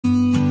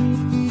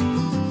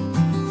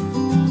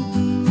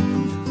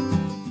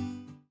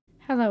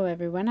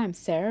everyone, I'm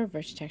Sarah of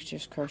Rich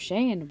Textures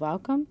Crochet and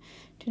welcome.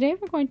 Today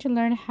we're going to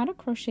learn how to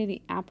crochet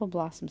the apple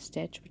blossom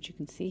stitch, which you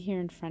can see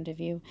here in front of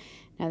you.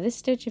 Now this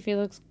stitch, if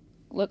you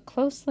look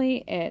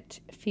closely,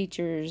 it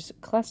features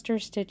cluster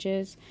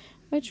stitches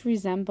which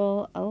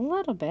resemble a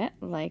little bit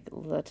like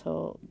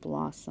little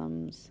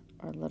blossoms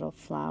or little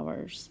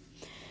flowers.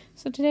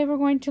 So today we're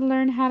going to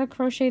learn how to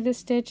crochet this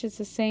stitch. It's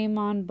the same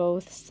on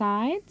both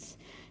sides.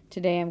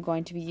 Today I'm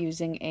going to be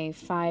using a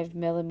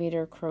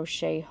 5mm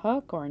crochet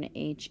hook or an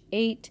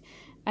H8,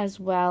 as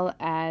well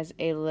as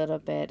a little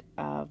bit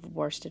of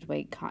worsted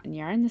weight cotton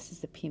yarn. This is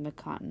the Pima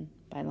Cotton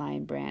by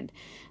Lion brand.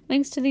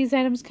 Links to these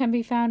items can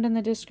be found in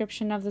the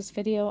description of this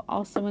video.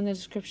 Also in the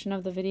description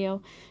of the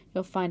video,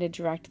 you'll find a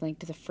direct link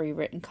to the free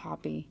written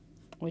copy,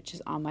 which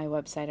is on my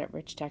website at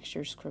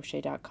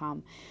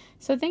richtexturescrochet.com.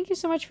 So thank you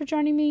so much for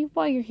joining me.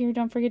 While you're here,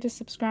 don't forget to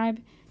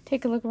subscribe.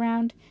 Take a look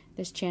around.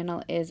 This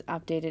channel is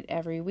updated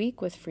every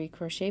week with free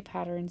crochet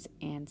patterns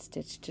and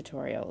stitch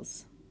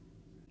tutorials.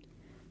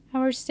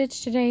 Our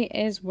stitch today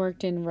is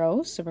worked in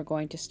rows, so we're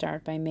going to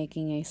start by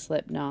making a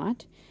slip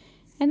knot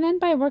and then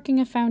by working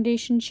a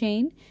foundation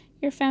chain.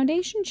 Your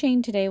foundation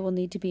chain today will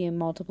need to be a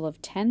multiple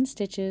of 10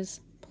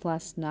 stitches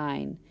plus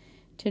 9.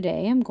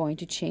 Today I'm going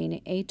to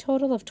chain a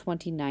total of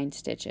 29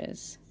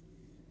 stitches.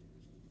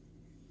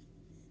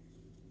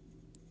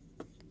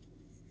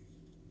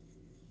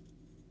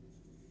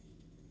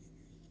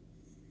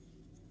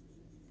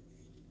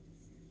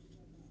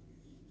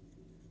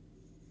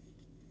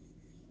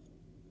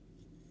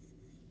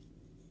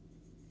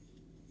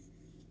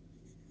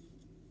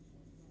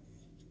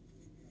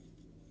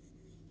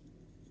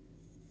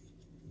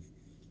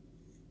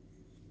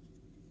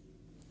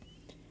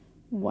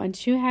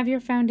 Once you have your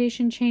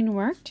foundation chain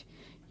worked,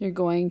 you're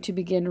going to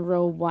begin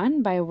row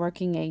 1 by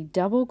working a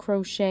double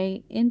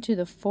crochet into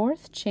the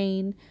 4th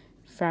chain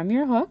from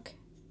your hook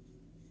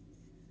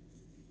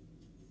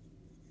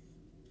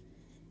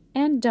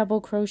and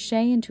double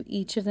crochet into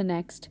each of the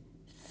next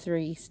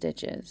 3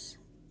 stitches.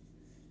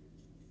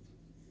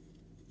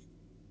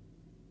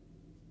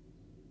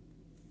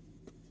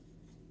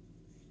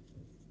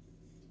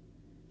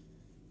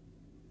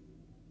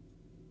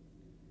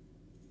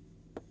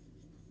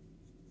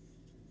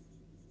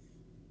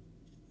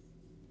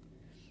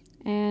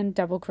 And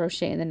double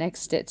crochet in the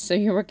next stitch. So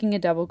you're working a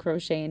double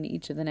crochet in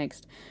each of the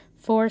next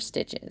 4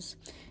 stitches.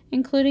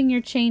 Including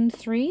your chain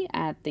 3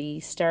 at the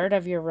start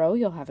of your row,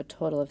 you'll have a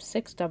total of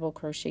 6 double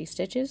crochet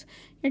stitches.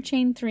 Your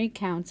chain 3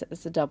 counts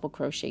as a double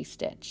crochet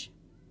stitch.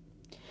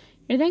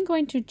 You're then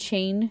going to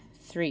chain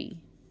 3.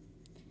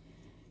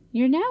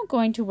 You're now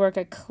going to work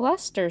a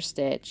cluster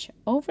stitch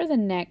over the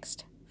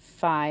next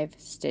 5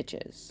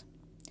 stitches.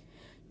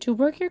 To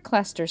work your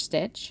cluster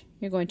stitch,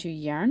 you're going to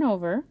yarn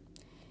over,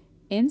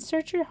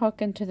 insert your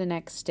hook into the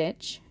next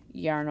stitch,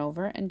 yarn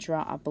over and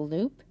draw up a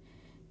loop,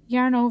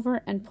 yarn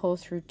over and pull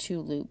through 2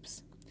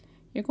 loops.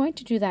 You're going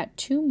to do that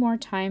 2 more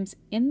times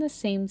in the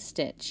same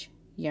stitch.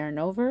 Yarn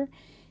over,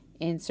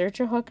 insert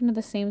your hook into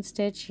the same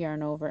stitch,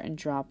 yarn over and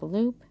draw up a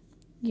loop,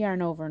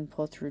 yarn over and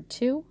pull through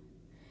 2,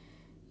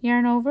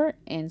 yarn over,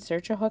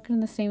 insert your hook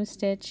into the same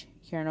stitch,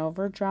 yarn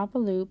over, drop a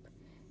loop,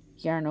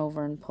 yarn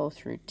over and pull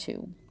through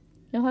 2.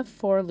 You'll have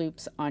 4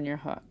 loops on your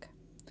hook.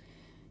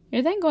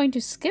 You're then going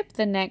to skip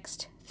the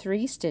next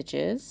 3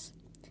 stitches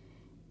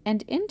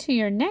and into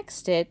your next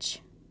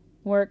stitch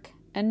work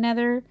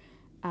another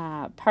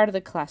part of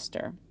the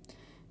cluster.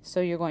 So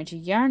you're going to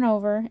yarn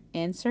over,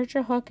 insert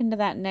your hook into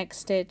that next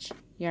stitch,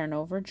 yarn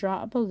over,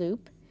 draw up a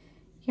loop,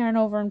 yarn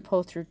over and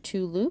pull through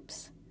 2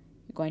 loops.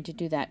 You're going to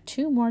do that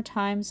 2 more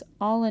times,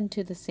 all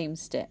into the same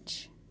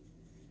stitch.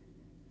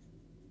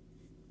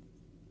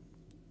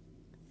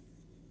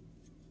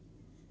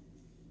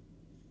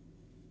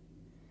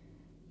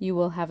 You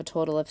will have a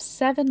total of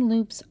 7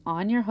 loops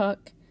on your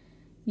hook.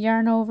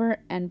 Yarn over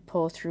and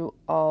pull through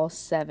all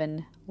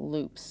 7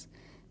 loops.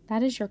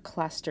 That is your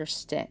cluster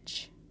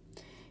stitch.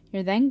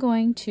 You're then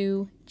going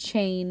to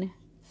chain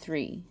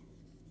 3.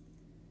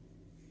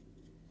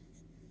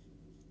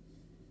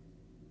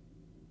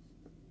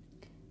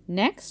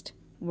 Next,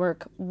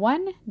 work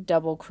 1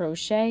 double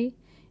crochet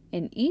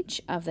in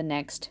each of the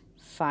next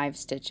 5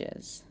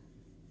 stitches.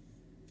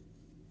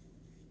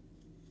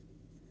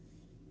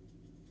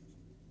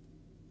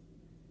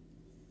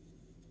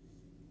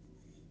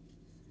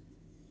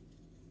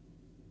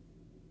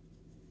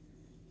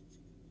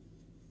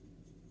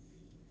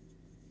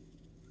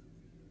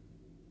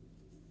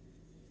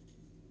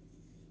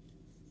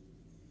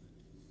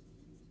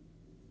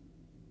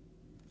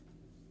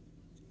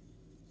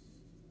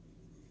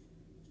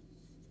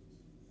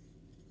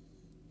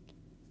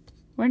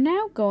 We're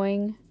now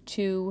going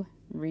to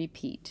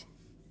repeat.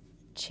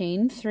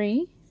 Chain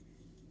 3,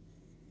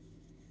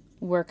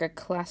 work a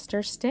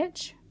cluster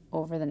stitch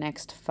over the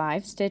next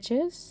 5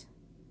 stitches,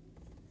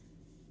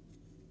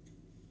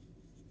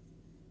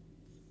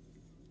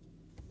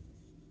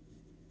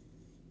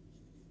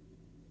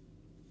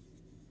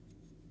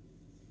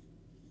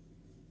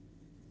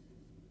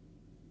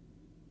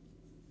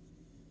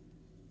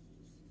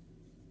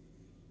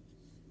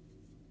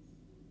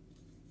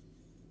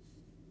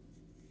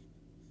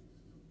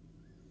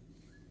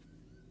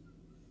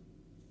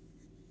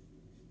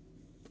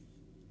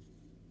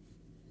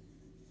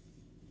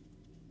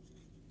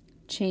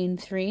 chain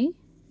 3,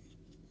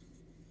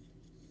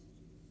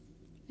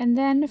 and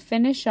then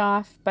finish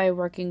off by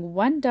working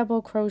 1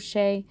 double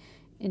crochet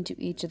into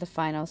each of the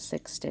final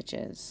 6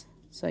 stitches.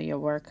 So you'll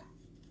work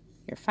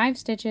your 5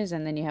 stitches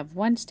and then you have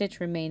 1 stitch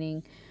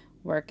remaining.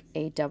 Work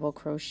a double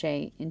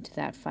crochet into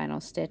that final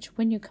stitch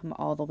when you come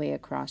all the way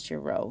across your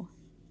row.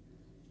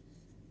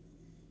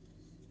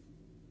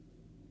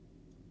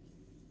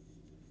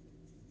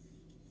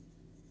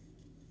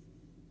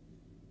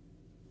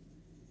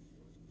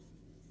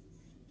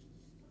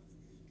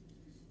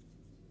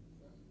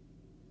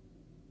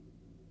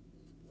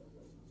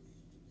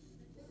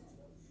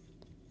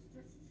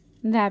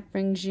 That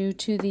brings you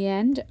to the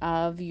end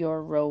of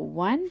your row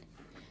 1.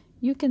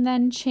 You can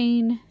then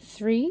chain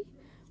 3,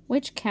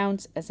 which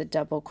counts as a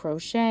double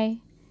crochet,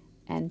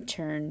 and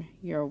turn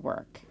your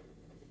work.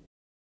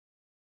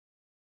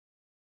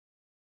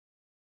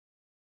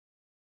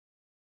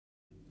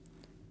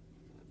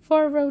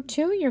 For row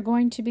 2, you're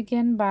going to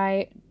begin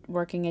by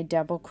working a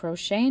double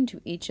crochet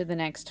into each of the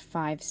next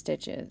 5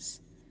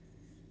 stitches.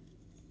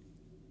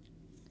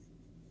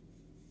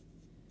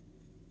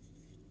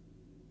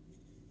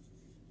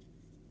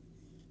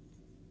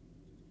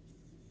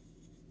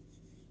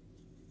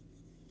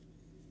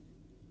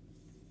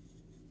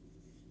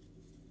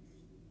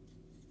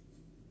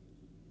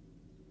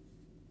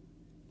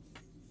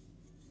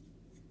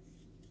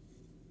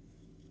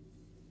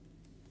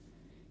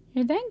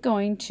 You're then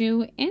going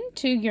to,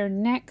 into your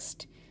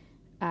next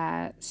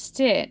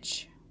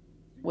stitch,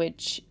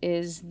 which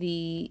is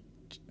the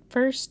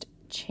first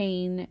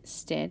chain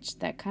stitch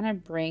that kind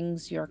of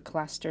brings your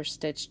cluster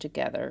stitch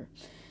together.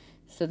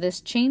 So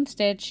this chain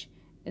stitch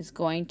is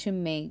going to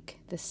make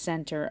the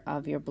center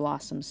of your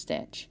blossom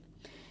stitch.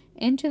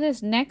 Into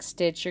this next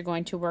stitch, you're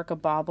going to work a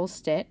bobble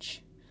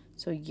stitch.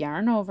 So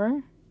yarn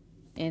over,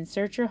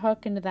 insert your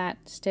hook into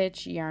that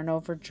stitch, yarn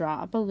over,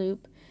 draw up a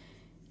loop,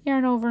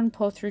 yarn over and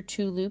pull through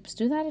 2 loops.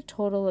 Do that a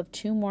total of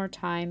 2 more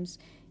times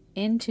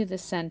into the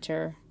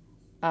center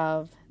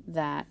of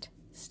that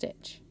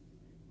stitch,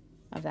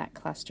 of that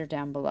cluster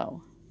down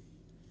below.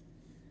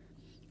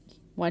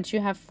 Once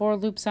you have 4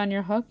 loops on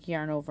your hook,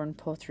 yarn over and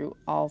pull through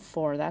all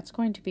 4. That's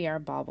going to be our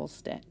bobble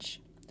stitch.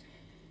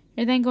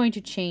 You're then going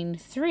to chain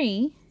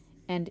 3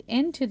 and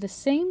into the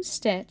same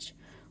stitch,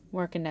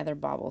 work another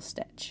bobble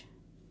stitch.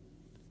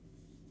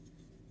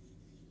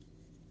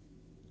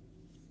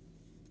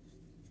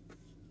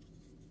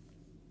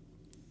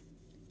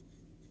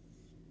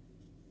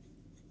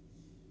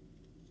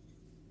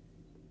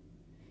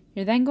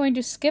 You're then going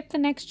to skip the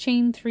next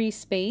chain 3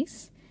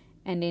 space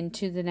and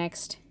into the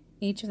next,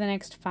 each of the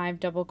next 5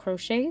 double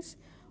crochets,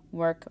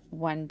 work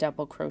 1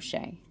 double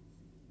crochet.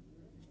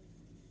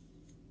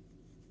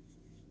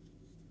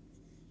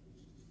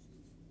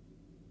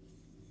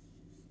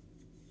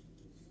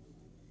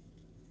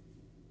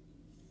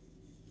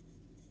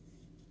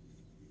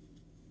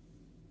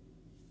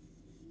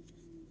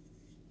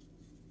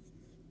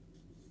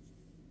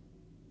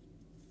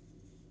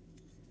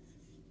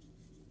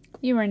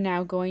 You are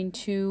now going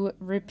to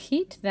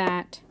repeat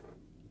that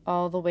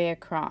all the way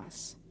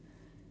across.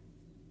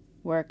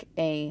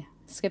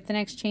 Skip the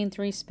next chain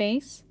 3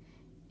 space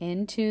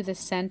into the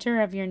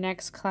center of your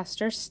next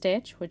cluster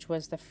stitch, which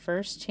was the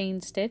first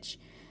chain stitch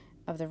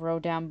of the row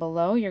down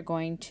below. You're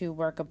going to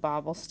work a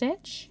bobble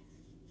stitch.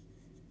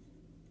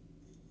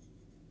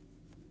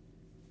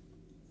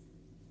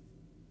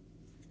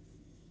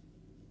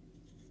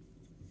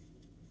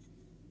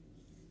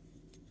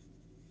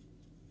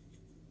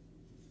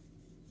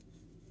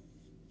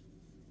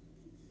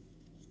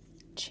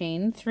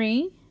 Chain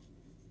 3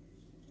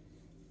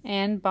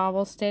 and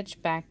bobble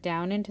stitch back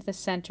down into the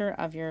center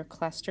of your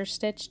cluster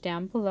stitch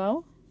down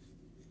below.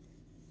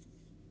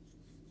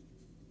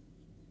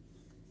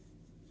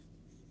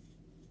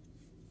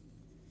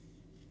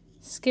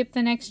 Skip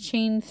the next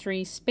chain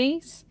 3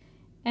 space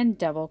and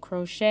double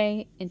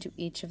crochet into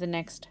each of the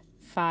next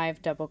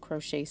 5 double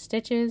crochet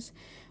stitches.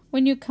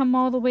 When you come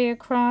all the way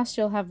across,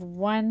 you'll have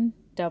 1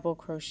 double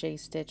crochet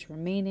stitch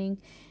remaining,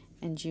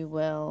 and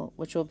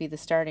which will be the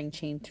starting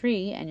chain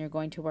 3, and you're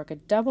going to work a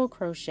double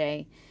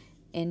crochet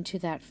into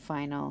that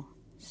final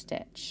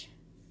stitch,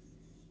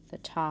 the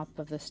top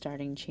of the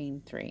starting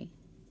chain 3.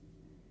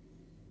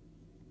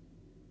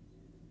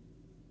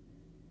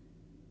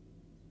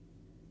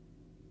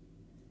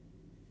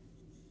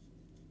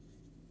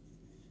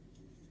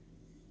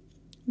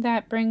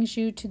 That brings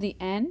you to the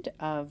end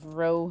of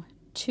row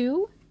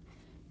 2.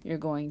 You're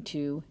going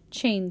to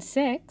chain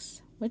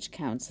 6, which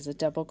counts as a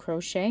double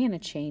crochet, and a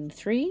chain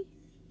 3,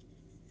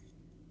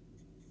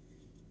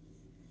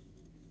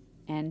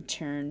 and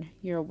turn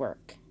your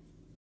work.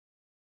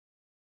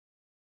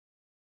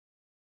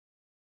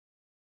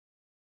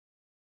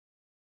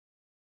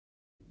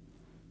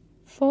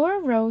 For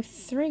row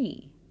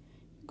 3,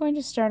 you're going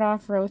to start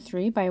off row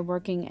 3 by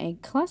working a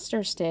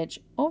cluster stitch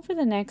over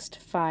the next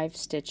 5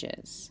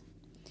 stitches.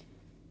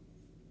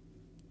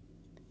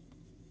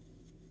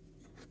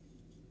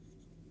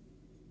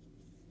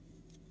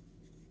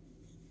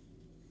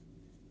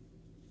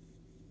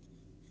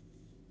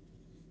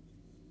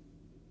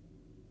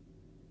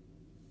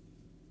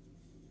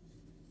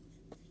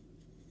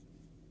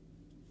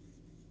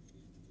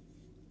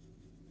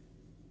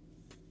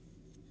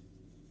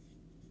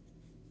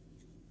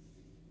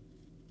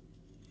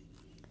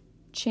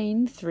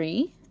 chain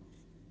 3,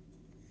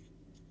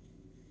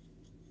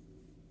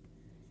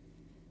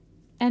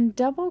 and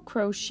double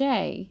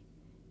crochet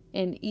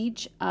in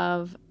each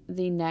of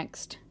the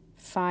next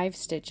 5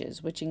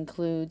 stitches, which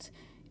includes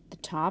the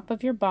top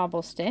of your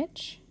bobble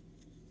stitch,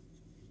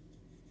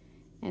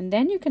 and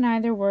then you can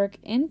either work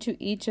into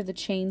each of the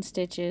chain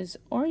stitches,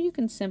 or you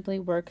can simply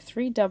work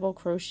 3 double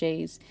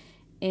crochets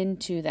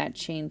into that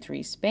chain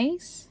 3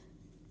 space,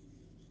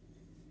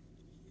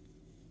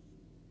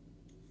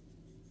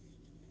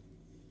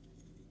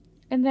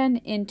 and then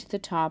into the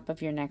top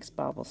of your next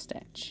bobble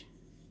stitch.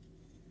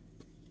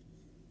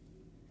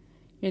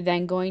 You're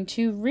then going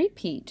to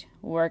repeat,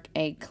 work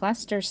a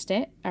cluster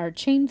stitch or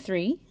chain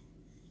 3,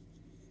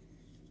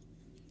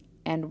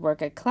 and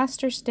work a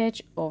cluster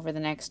stitch over the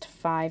next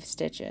 5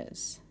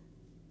 stitches.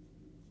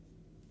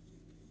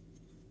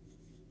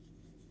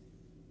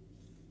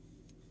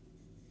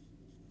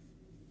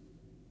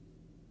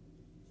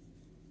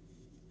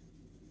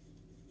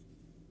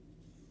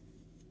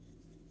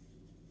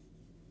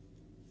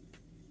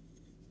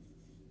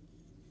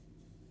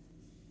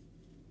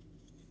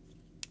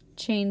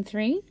 Chain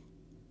 3,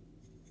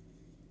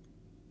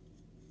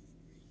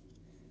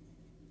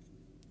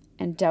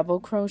 and double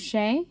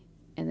crochet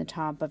in the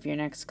top of your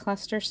next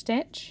cluster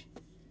stitch,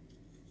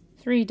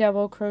 3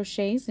 double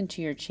crochets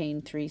into your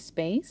chain 3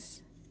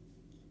 space,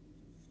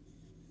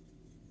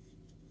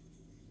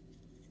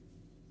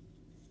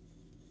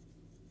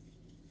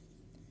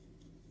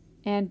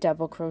 and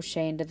double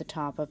crochet into the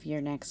top of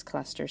your next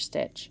cluster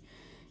stitch.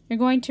 You're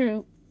going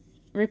to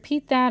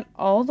repeat that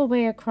all the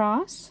way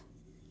across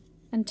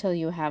until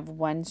you have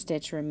 1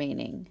 stitch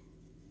remaining.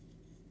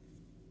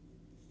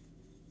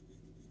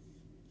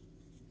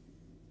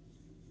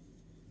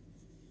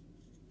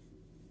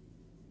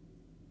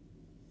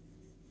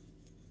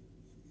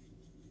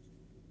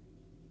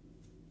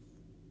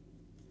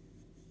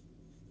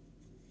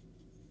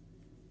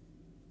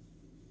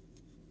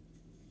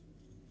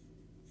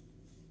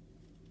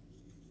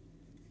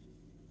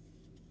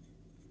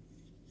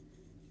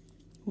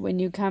 When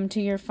you come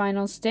to your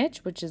final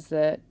stitch, which is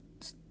the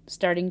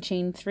starting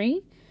chain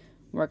 3,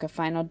 work a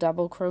final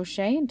double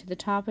crochet into the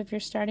top of your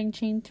starting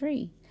chain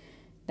 3.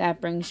 That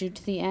brings you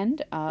to the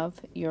end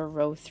of your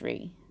row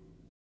 3.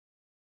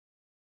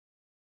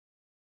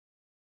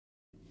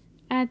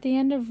 At the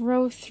end of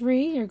row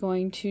 3, you're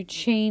going to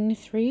chain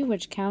 3,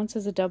 which counts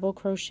as a double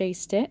crochet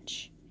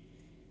stitch,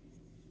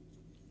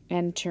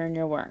 and turn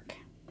your work.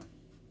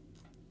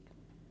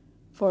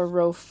 For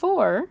row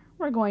 4,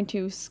 we're going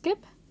to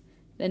skip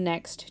the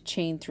next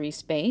chain 3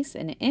 space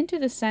and into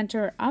the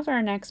center of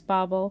our next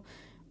bobble,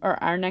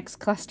 or our next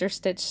cluster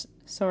stitch,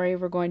 sorry,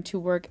 we're going to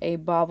work a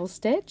bobble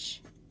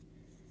stitch,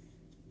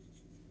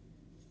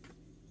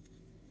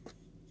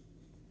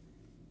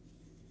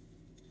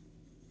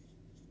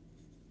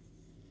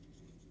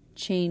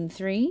 chain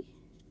 3,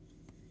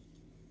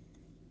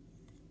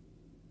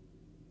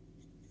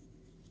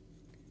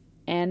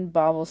 and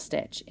bobble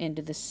stitch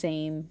into the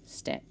same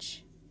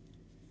stitch.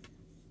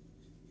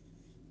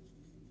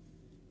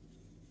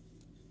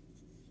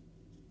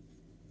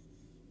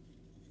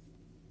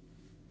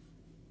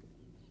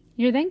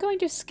 You're then going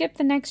to skip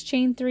the next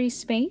chain 3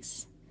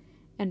 space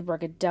and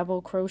work a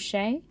double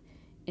crochet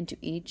into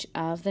each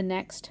of the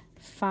next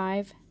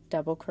 5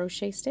 double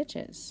crochet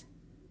stitches.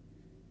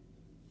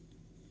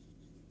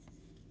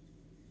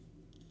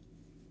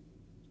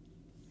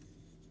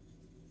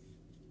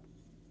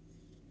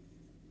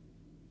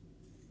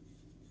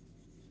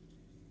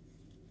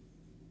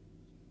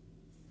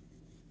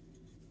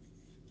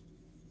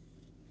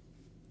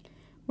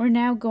 We're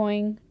now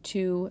going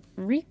to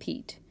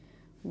repeat.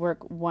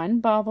 Work 1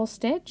 bobble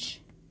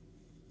stitch,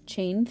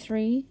 chain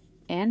 3,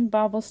 and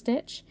bobble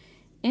stitch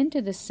into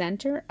the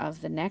center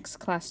of the next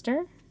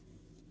cluster,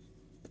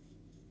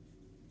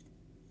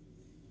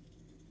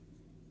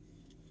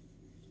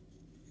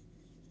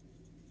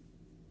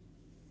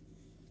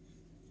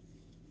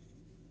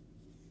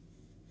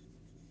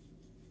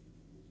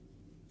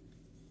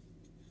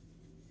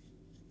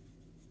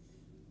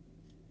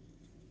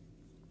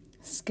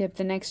 skip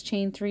the next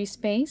chain 3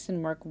 space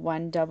and work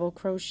 1 double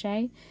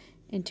crochet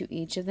into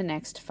each of the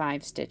next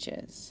 5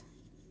 stitches.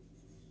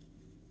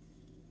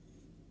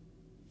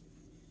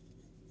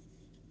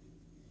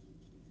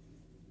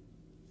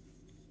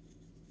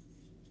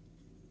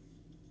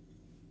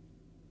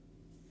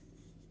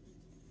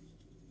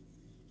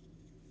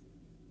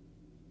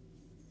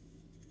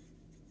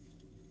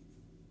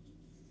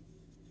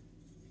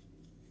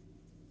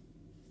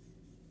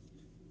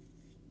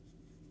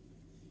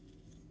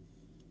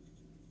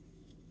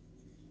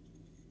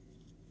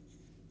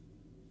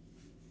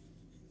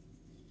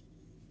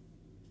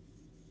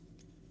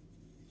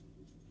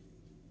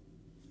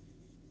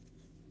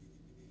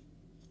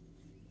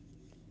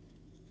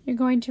 You're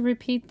going to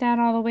repeat that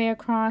all the way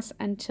across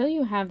until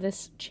you have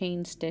this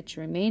chain stitch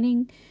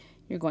remaining.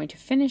 You're going to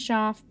finish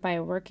off by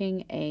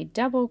working a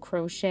double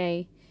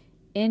crochet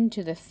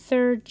into the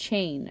 3rd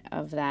chain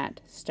of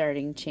that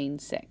starting chain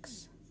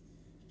 6.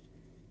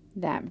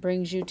 That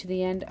brings you to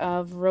the end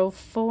of row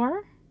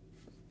 4.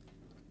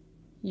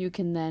 You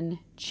can then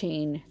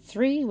chain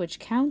 3, which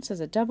counts as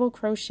a double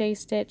crochet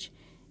stitch,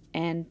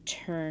 and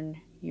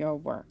turn your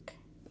work.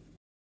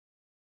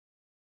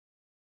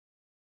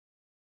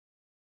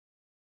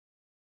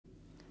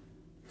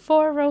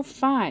 For row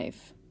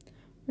 5,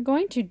 we're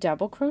going to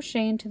double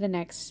crochet into the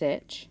next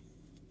stitch,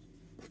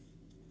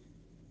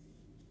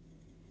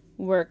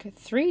 work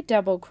 3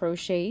 double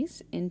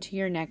crochets into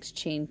your next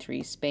chain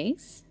 3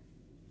 space,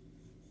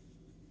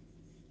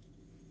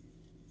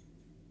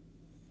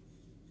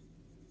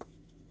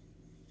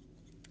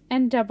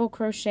 and double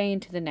crochet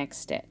into the next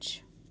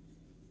stitch.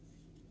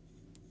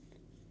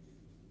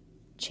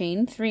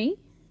 Chain 3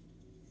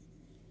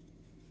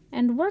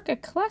 and work a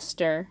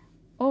cluster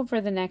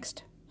over the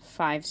next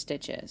 5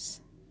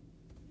 stitches.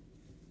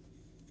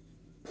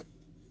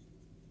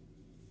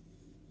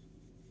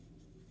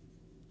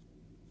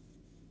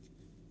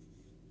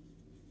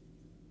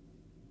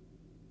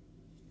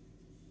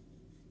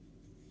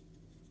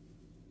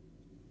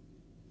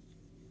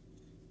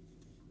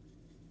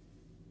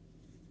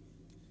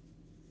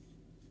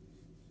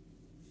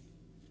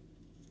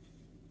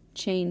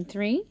 Chain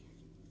 3,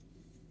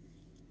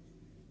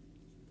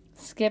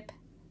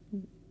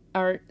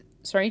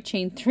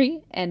 chain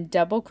 3 and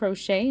double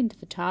crochet into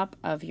the top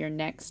of your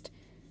next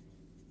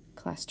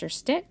cluster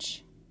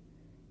stitch.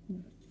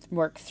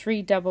 Work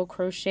 3 double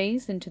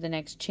crochets into the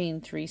next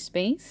chain 3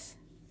 space.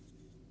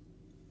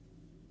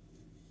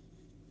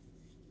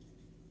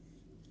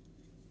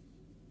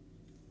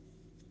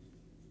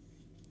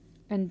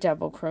 And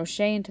double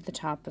crochet into the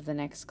top of the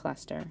next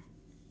cluster.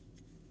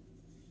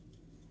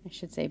 I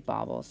should say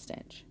bobble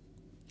stitch.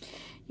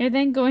 You're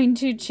then going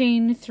to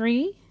chain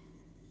 3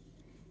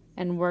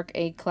 and work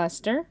a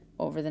cluster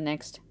over the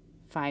next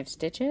 5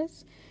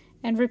 stitches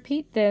and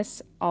repeat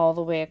this all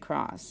the way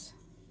across.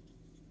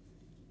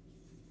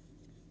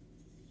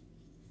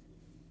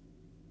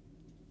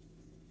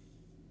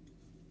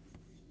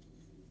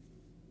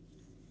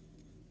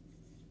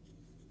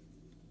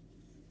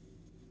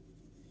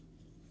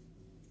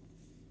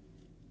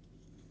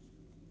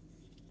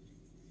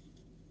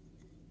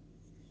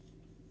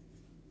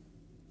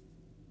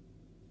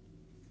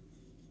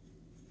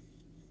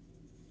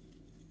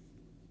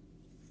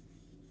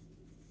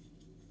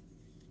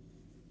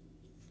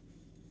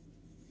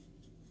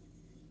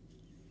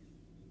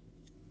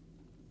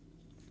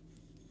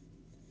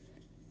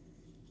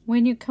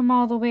 When you come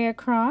all the way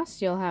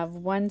across, you'll have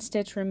 1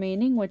 stitch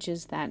remaining, which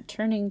is that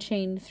turning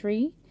chain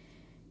 3.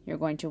 You're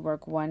going to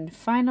work 1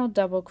 final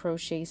double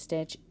crochet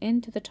stitch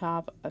into the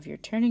top of your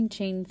turning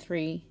chain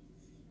 3,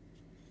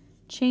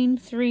 chain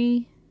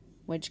 3,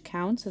 which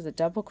counts as a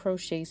double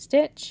crochet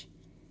stitch,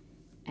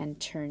 and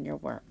turn your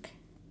work.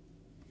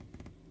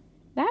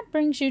 That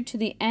brings you to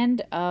the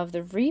end of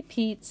the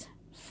repeats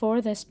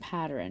for this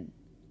pattern.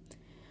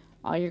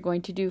 All you're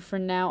going to do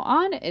from now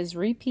on is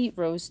repeat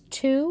rows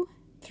 2,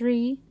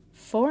 3,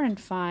 4, and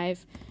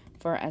 5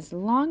 for as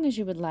long as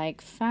you would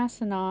like.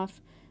 Fasten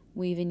off,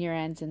 weaving your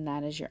ends, and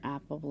that is your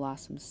apple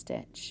blossom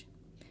stitch.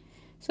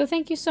 So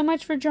thank you so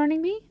much for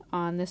joining me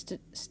on this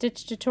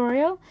stitch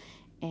tutorial,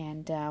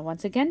 and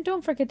once again,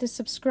 don't forget to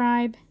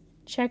subscribe,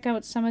 check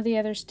out some of the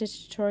other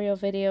stitch tutorial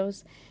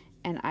videos,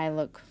 and I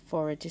look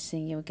forward to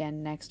seeing you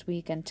again next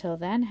week. Until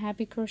then,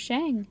 happy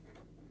crocheting.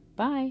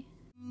 Bye.